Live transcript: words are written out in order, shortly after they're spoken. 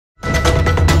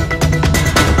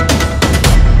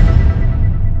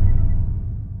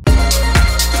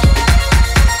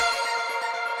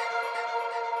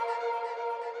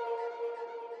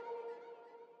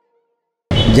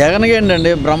జగన్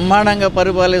ఏంటండి బ్రహ్మాండంగా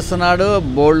పరిపాలిస్తున్నాడు.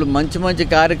 బోల్డ్ మంచి మంచి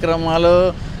కార్యక్రమాలు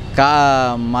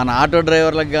మన ఆటో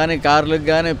డ్రైవర్లకు కానీ, కార్లకు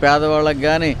కానీ, పేదవాళ్ళకి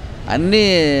కానీ అన్నీ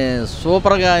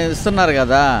సూపర్గా ఇస్తున్నారు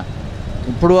కదా.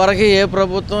 ఇప్పుడు వరకు ఏ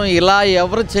ప్రభుత్వం ఇలా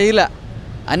ఎవరు చేయలే.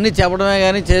 అన్నీ చెప్పడమే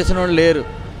కానీ చేసిన వాళ్ళు లేరు.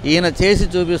 ఈయన చేసి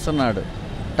చూపిస్తున్నాడు,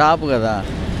 టాప్ కదా.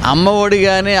 అమ్మ ఒడి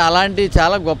కానీ అలాంటివి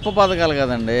చాలా గొప్ప పథకాలు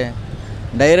కదండి.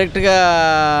 డైరెక్ట్గా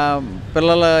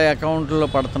పిల్లల అకౌంట్లో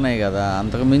పడుతున్నాయి కదా.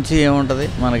 అంతకు మించి ఏముంటుంది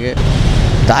మనకి.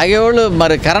 తాగేవాళ్ళు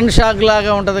మరి కరెంట్ షాక్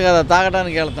లాగా ఉంటుంది కదా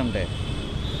తాగడానికి వెళ్తుంటే.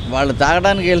 వాళ్ళు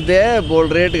తాగడానికి వెళ్తే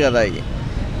బోల్డ్ రేటు కదా, అవి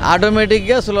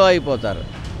ఆటోమేటిక్గా స్లో అయిపోతారు.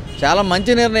 చాలా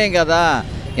మంచి నిర్ణయం కదా.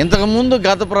 ఇంతకుముందు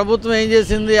గత ప్రభుత్వం ఏం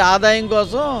చేసింది, ఆదాయం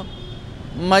కోసం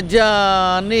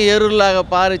మద్యాన్ని ఏరులాగా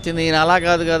పారిచ్చింది. ఈయన అలా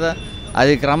కాదు కదా,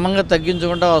 అది క్రమంగా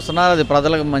తగ్గించుకుంటూ వస్తున్నారు. అది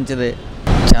ప్రజలకు మంచిది.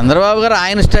 చంద్రబాబు గారు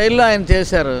ఆయన స్టైల్లో ఆయన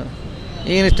చేశారు,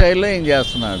 ఈయన స్టైల్లో ఈయన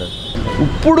చేస్తున్నాడు.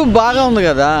 ఇప్పుడు బాగా ఉంది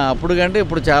కదా, అప్పుడు కంటే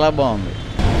ఇప్పుడు చాలా బాగుంది.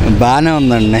 బాగానే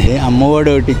ఉందండి.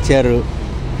 అమ్మఒడి ఒకటి ఇచ్చారు,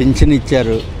 పింఛన్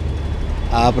ఇచ్చారు.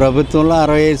 ఆ ప్రభుత్వంలో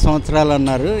 65 సంవత్సరాలు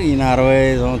అన్నారు, ఈయన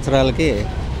 65 సంవత్సరాలకి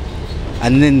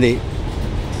అందింది.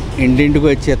 ఇంటింటికి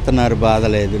వచ్చి ఇస్తున్నారు, బాధ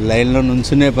లేదు. లైన్లో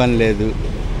నుంచునే పని లేదు.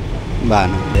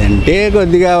 బాగానే అంటే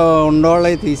కొద్దిగా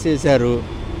ఉన్నవాళ్ళకి తీసేశారు,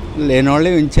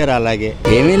 లేనివాళ్ళే ఉంచారు. అలాగే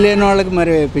ఏమీ లేని వాళ్ళకి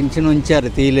మరి పింఛన్ ఉంచారు,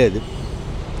 తీయలేదు.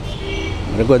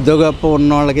 మరి కొద్ది గొప్ప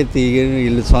ఉన్నవాళ్ళకి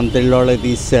ఇల్లు సొంత ఇల్లు వాళ్ళకి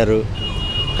తీశారు,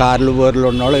 కార్లు బోర్లు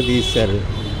ఉన్నవాళ్ళకి తీశారు.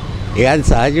 ఇక అది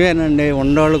సహజమేనండి.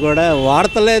 ఉన్నవాళ్ళు కూడా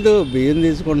వాడతలేదు, బియ్యం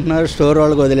తీసుకుంటున్నారు, స్టోర్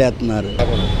వాళ్ళకి వదిలేస్తున్నారు.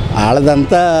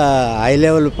 వాళ్ళదంతా హై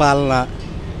లెవెల్ పాలన.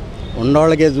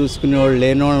 ఉన్నవాళ్ళకే చూసుకునేవాళ్ళు,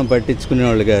 లేని వాళ్ళని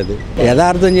పట్టించుకునేవాళ్ళు కాదు.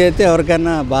 యథార్థం చేస్తే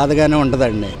ఎవరికైనా బాధగానే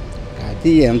ఉంటుందండి.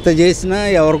 అది ఎంత చేసినా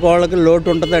ఎవరికోళ్ళకి లోటు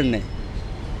ఉంటుందండి.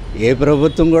 ఏ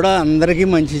ప్రభుత్వం కూడా అందరికీ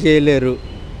మంచి చేయలేరు.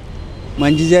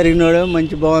 మంచి జరిగినోడు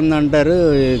మంచి బాగుంది అంటారు,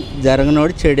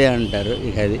 జరగనోడు చెడే అంటారు.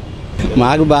 ఇక అది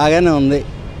మాకు బాగానే ఉంది.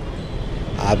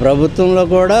 ఆ ప్రభుత్వంలో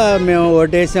కూడా మేము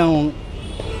ఓటేసాము.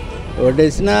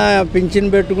 ఓటేసినా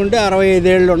పింఛన్ పెట్టుకుంటే 65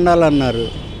 ఏళ్ళు ఉండాలన్నారు.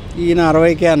 ఈయన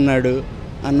 60కే అన్నాడు.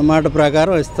 అన్నమాట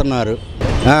ప్రకారం ఇస్తున్నారు.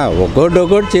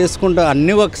 ఒక్కోటి చేసుకుంటాం.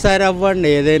 అన్నీ ఒకసారి అవ్వండి.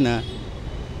 ఏదైనా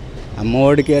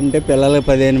అమ్మఒడికి అంటే పిల్లలకి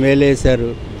 15,000 వేశారు.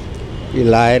 ఈ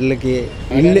లాయర్లకి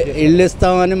ఇల్లు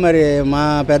ఇస్తామని మరి మా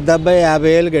పెద్ద అబ్బాయి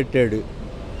 50,000 కట్టాడు.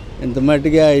 ఇంత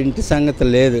మట్టిగా ఇంటి సంగతి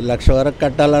లేదు. 1,00,000 వరకు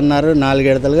కట్టాలన్నారు, 4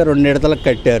 విడతలుగా 2 విడతలకు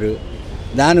కట్టారు.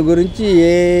 దాని గురించి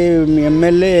ఏ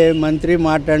ఎమ్మెల్యే మంత్రి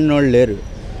మాట్లాడిన వాళ్ళు లేరు.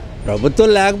 ప్రభుత్వం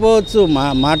లేకపోవచ్చు,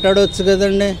 మాట్లాడవచ్చు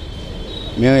కదండి.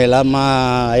 మేము ఇలా మా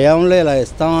హయాంలో ఇలా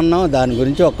ఇస్తామన్నాం, దాని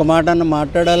గురించి ఒక్క మాట అన్న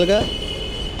మాట్లాడాలిగా.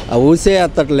 ఆ ఊసే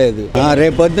ఎత్తట్లేదు.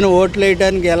 రేపొద్దున ఓట్లు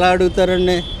వేయడానికి ఎలా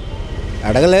అడుగుతారండి?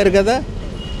 అడగలేరు కదా.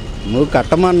 నువ్వు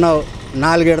కట్టమన్నావు,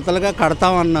 4 విడతలుగా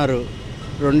కడతామన్నారు,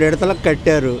 2 విడతలకు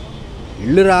కట్టారు,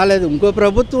 ఇల్లు రాలేదు. ఇంకో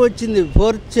ప్రభుత్వం వచ్చింది,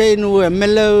 ఫోర్స్ చేయి, నువ్వు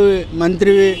ఎమ్మెల్యే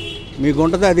మంత్రివి, మీకు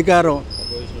ఉంటుంది అధికారం.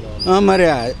 మరి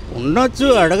ఉండొచ్చు,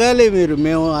 అడగాలి మీరు.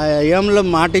 మేము ఆ హయాంలో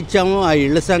మాట ఇచ్చాము, ఆ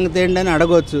ఇళ్ళ సంగతి ఏంటని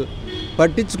అడగవచ్చు.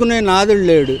 పట్టించుకునే నాదుడు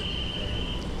లేడు.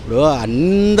 ఇప్పుడు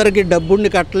అందరికీ డబ్బుండి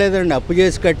కట్టలేదండి, అప్పు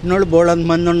చేసి కట్టిన వాళ్ళు బోళ్ళంత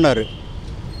మంది ఉన్నారు.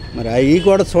 మరి అవి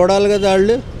కూడా చూడాలి కదా.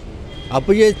 వాళ్ళు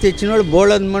అప్పు చేసి తెచ్చిన వాళ్ళు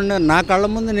బోళ్ళంత మంది. నా కళ్ళ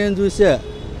ముందు నేను చూసా,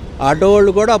 ఆటో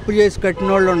వాళ్ళు కూడా అప్పు చేసి కట్టిన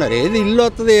వాళ్ళు ఉన్నారు. ఏది ఇల్లు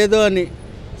వస్తుంది ఏదో అని,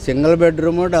 సింగిల్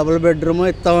బెడ్రూమో డబుల్ బెడ్రూమో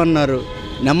ఇస్తామన్నారు,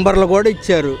 నెంబర్లు కూడా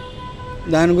ఇచ్చారు.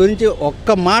 దాని గురించి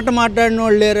ఒక్క మాట మాట్లాడిన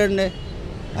వాళ్ళు లేరండి.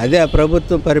 అదే ఆ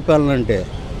ప్రభుత్వం పరిపాలన అంటే.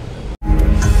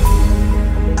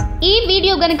 ఈ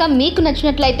వీడియో గనుక మీకు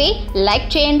నచ్చినట్లయితే లైక్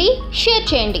చేయండి, షేర్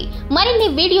చేయండి. మరిన్ని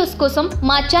వీడియోస్ కోసం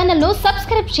మా ఛానల్ను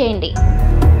సబ్స్క్రైబ్ చేయండి.